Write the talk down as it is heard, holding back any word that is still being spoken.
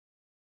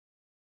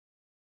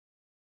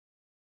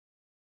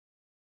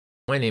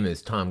My name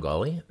is Tom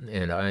Gawley,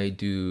 and I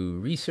do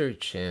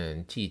research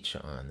and teach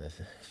on the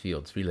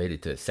fields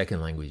related to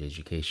second language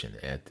education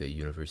at the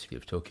University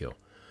of Tokyo.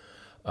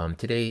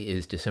 Today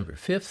is December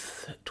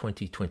 5th,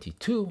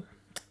 2022,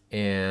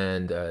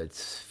 and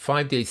it's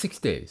 5 days, 6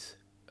 days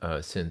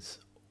since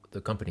the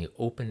company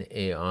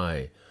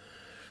OpenAI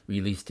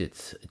released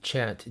its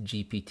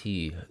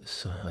ChatGPT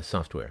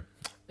software.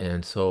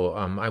 And so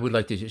I would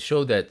like to just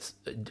show that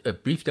a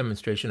brief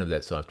demonstration of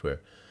that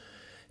software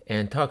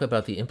and talk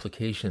about the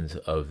implications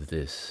of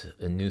this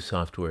new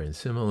software and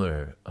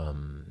similar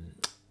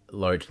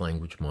large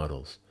language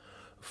models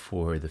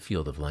for the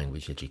field of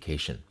language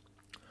education.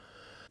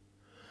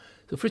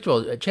 So first of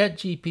all,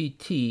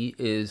 ChatGPT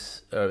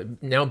is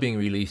now being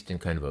released in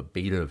kind of a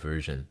beta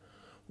version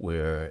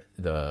where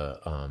the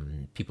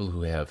people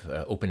who have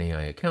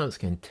OpenAI accounts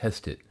can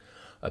test it.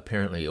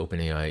 Apparently,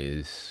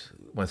 OpenAI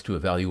wants to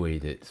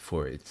evaluate it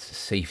for its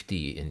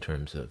safety in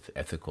terms of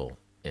ethical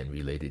and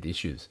related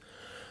issues.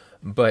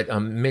 But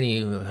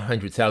many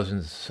hundred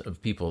thousands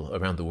of people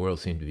around the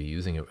world seem to be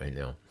using it right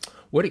now.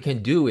 What it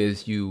can do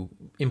is you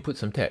input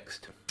some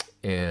text,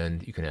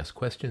 and you can ask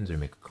questions or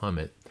make a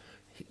comment,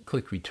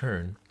 click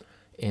return,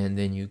 and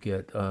then you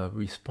get a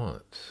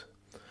response.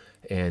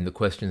 And the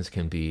questions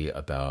can be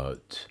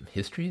about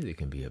history, they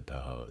can be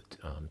about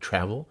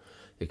travel,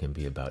 they can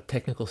be about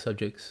technical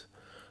subjects.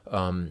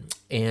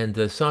 And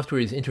the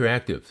software is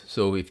interactive,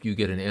 so if you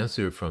get an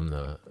answer from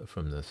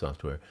the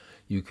software,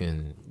 you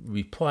can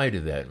reply to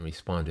that and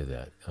respond to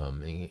that,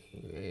 and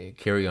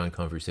carry on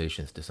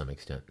conversations to some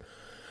extent.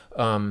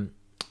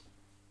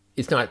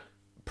 It's not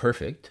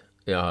perfect.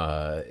 There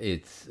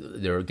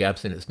are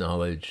gaps in its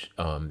knowledge.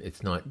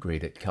 It's not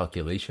great at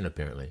calculation,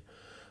 apparently.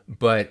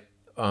 But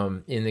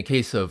in the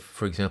case of,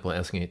 for example,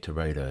 asking it to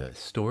write a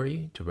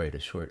story, to write a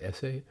short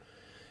essay,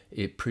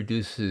 it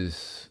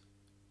produces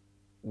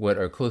what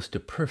are close to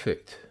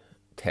perfect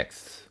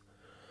texts.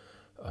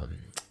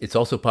 It's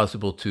also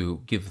possible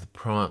to give the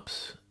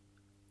prompts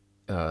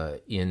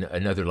in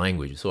another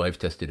language. So I've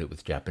tested it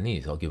with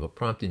Japanese. I'll give a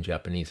prompt in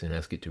Japanese and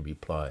ask it to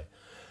reply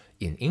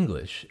in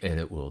English, and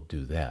it will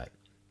do that.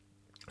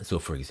 So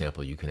for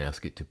example, you can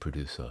ask it to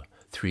produce a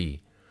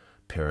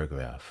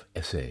 3-paragraph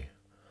essay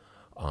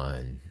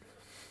on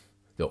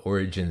the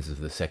origins of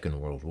the Second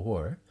World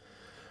War,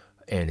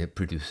 and it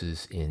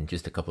produces in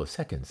just a couple of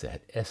seconds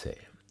that essay.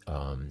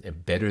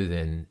 Better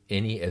than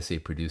any essay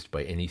produced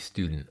by any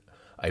student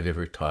I've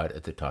ever taught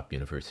at the top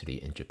university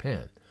in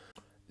Japan.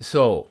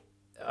 So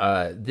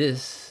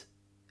this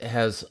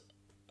has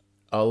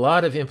a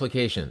lot of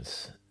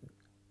implications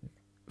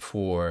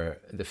for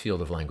the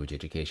field of language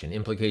education,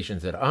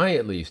 implications that I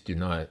at least do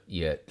not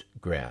yet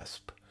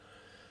grasp.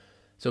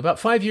 So about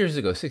 5 years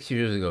ago, 6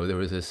 years ago, there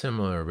was a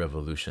similar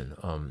revolution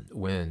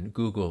when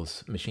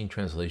Google's machine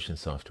translation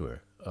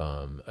software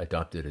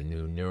adopted a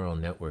new neural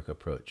network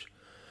approach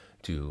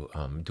to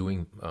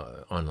doing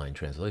online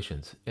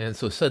translations. And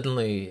so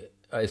suddenly,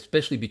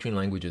 especially between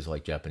languages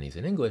like Japanese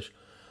and English,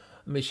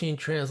 machine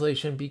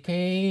translation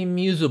became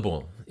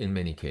usable in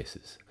many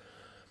cases.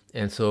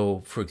 And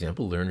so, for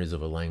example, learners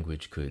of a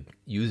language could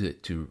use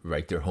it to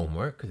write their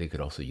homework. They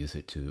could also use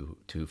it to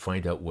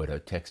find out what a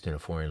text in a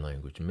foreign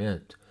language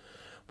meant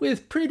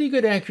with pretty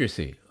good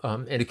accuracy.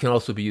 And it can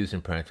also be used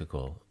in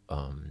practical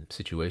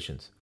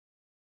situations.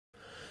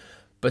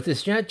 But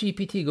this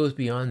ChatGPT goes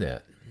beyond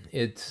that.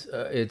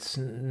 It's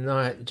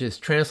not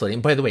just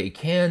translating. By the way, it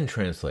can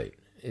translate,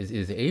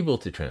 is able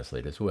to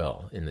translate as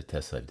well in the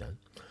tests I've done.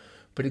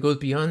 But it goes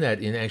beyond that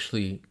in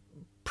actually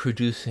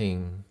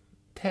producing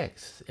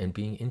text and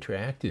being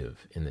interactive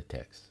in the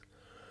text.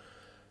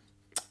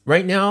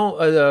 Right now,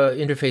 the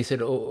interface at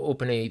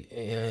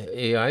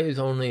OpenAI is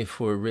only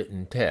for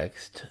written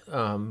text,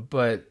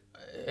 but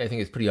I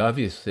think it's pretty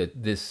obvious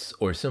that this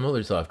or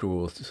similar software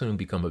will soon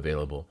become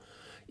available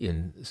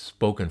in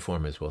spoken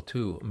form as well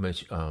too.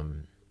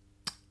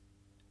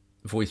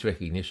 Voice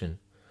recognition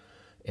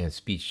and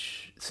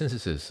speech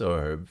synthesis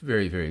are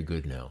very, very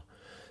good now.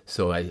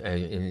 So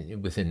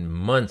within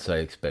months, I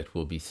expect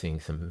we'll be seeing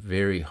some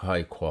very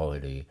high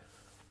quality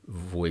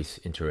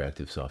voice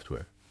interactive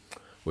software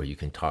where you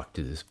can talk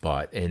to this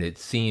bot, and it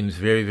seems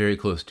very, very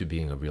close to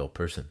being a real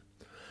person.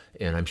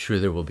 And I'm sure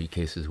there will be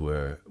cases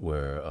where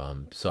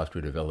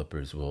software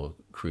developers will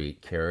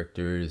create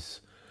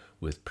characters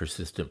with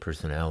persistent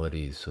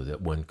personalities so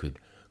that one could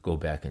go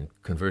back and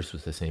converse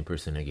with the same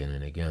person again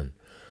and again.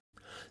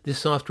 This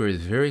software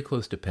is very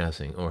close to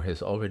passing, or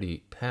has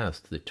already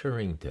passed, the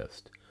Turing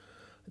test,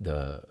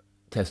 the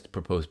test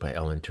proposed by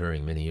Alan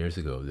Turing many years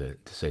ago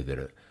to say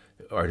that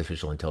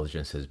artificial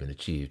intelligence has been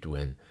achieved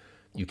when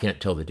you can't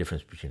tell the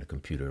difference between a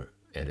computer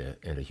and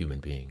a human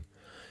being.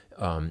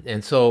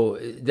 And so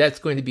that's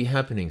going to be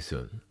happening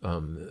soon,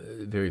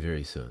 very,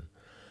 very soon.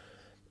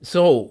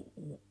 So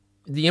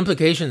the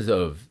implications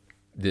of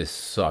this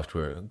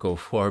software go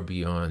far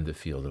beyond the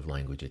field of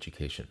language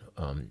education.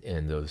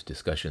 And those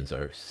discussions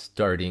are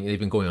starting. They've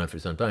been going on for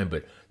some time,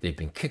 but they've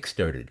been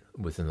kickstarted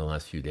within the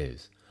last few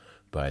days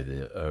by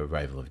the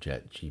arrival of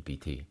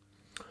ChatGPT.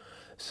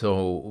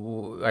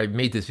 So I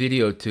made this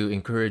video to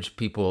encourage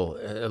people,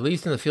 at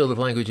least in the field of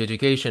language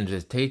education,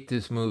 to take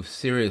this move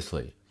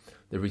seriously.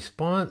 The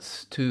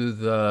response to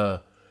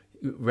the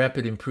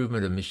rapid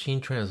improvement of machine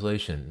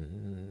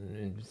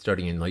translation,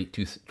 starting in late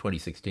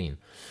 2016,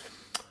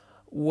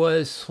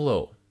 was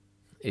slow.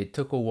 It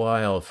took a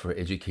while for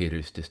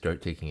educators to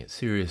start taking it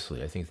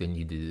seriously. I think they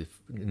needed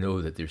to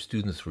know that their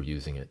students were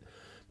using it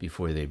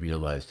before they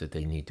realized that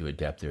they need to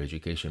adapt their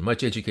education.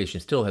 Much education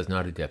still has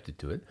not adapted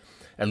to it.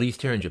 At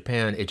least here in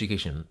Japan,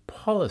 education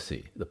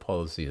policy, the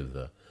policy of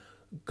the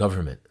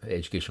government,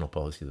 educational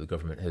policy of the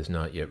government, has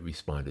not yet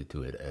responded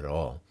to it at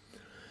all.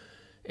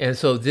 And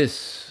so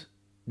this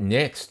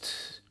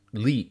next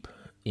leap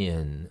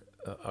in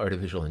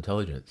artificial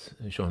intelligence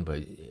shown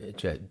by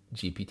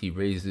ChatGPT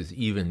raises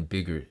even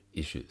bigger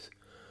issues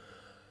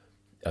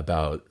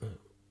about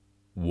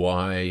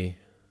why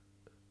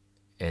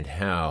and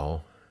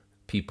how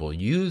people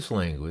use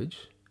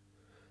language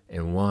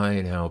and why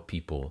and how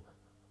people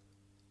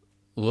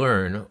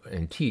learn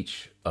and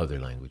teach other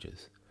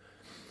languages.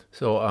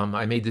 So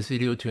I made this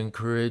video to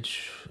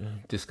encourage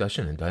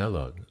discussion and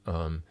dialogue.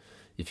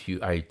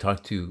 I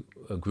talked to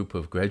a group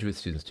of graduate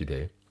students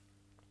today,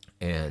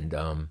 and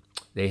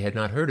they had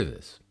not heard of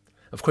this.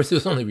 Of course, it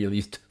was only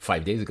released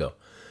 5 days ago,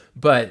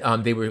 but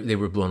they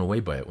were blown away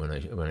by it when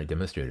I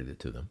demonstrated it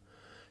to them,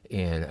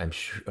 and I'm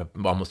sure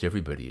almost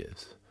everybody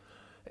is.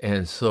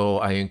 And so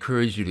I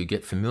encourage you to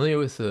get familiar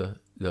with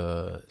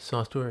the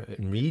software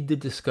and read the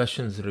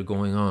discussions that are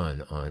going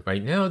on.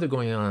 Right now, they're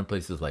going on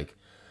places like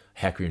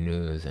Hacker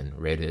News and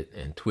Reddit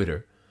and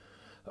Twitter,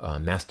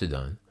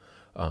 Mastodon.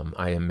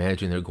 I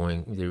imagine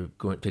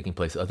they're taking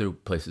place other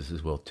places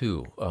as well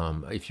too.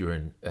 If you're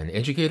an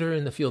educator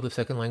in the field of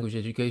second language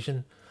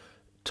education,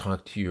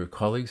 talk to your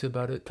colleagues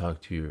about it,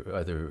 talk to your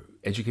other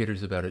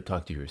educators about it,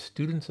 talk to your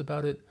students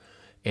about it,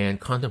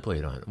 and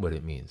contemplate on what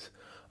it means.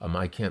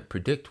 I can't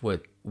predict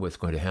what's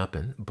going to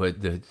happen,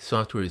 but the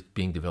software is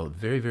being developed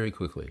very, very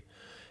quickly,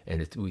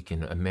 and we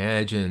can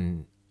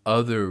imagine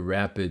other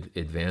rapid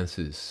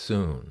advances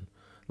soon,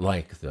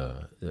 like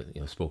the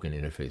spoken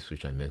interface,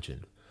 which I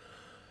mentioned.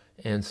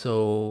 And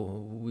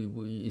so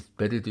it's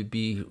better to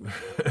be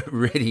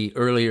ready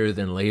earlier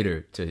than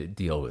later to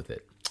deal with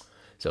it.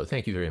 So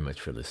thank you very much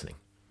for listening.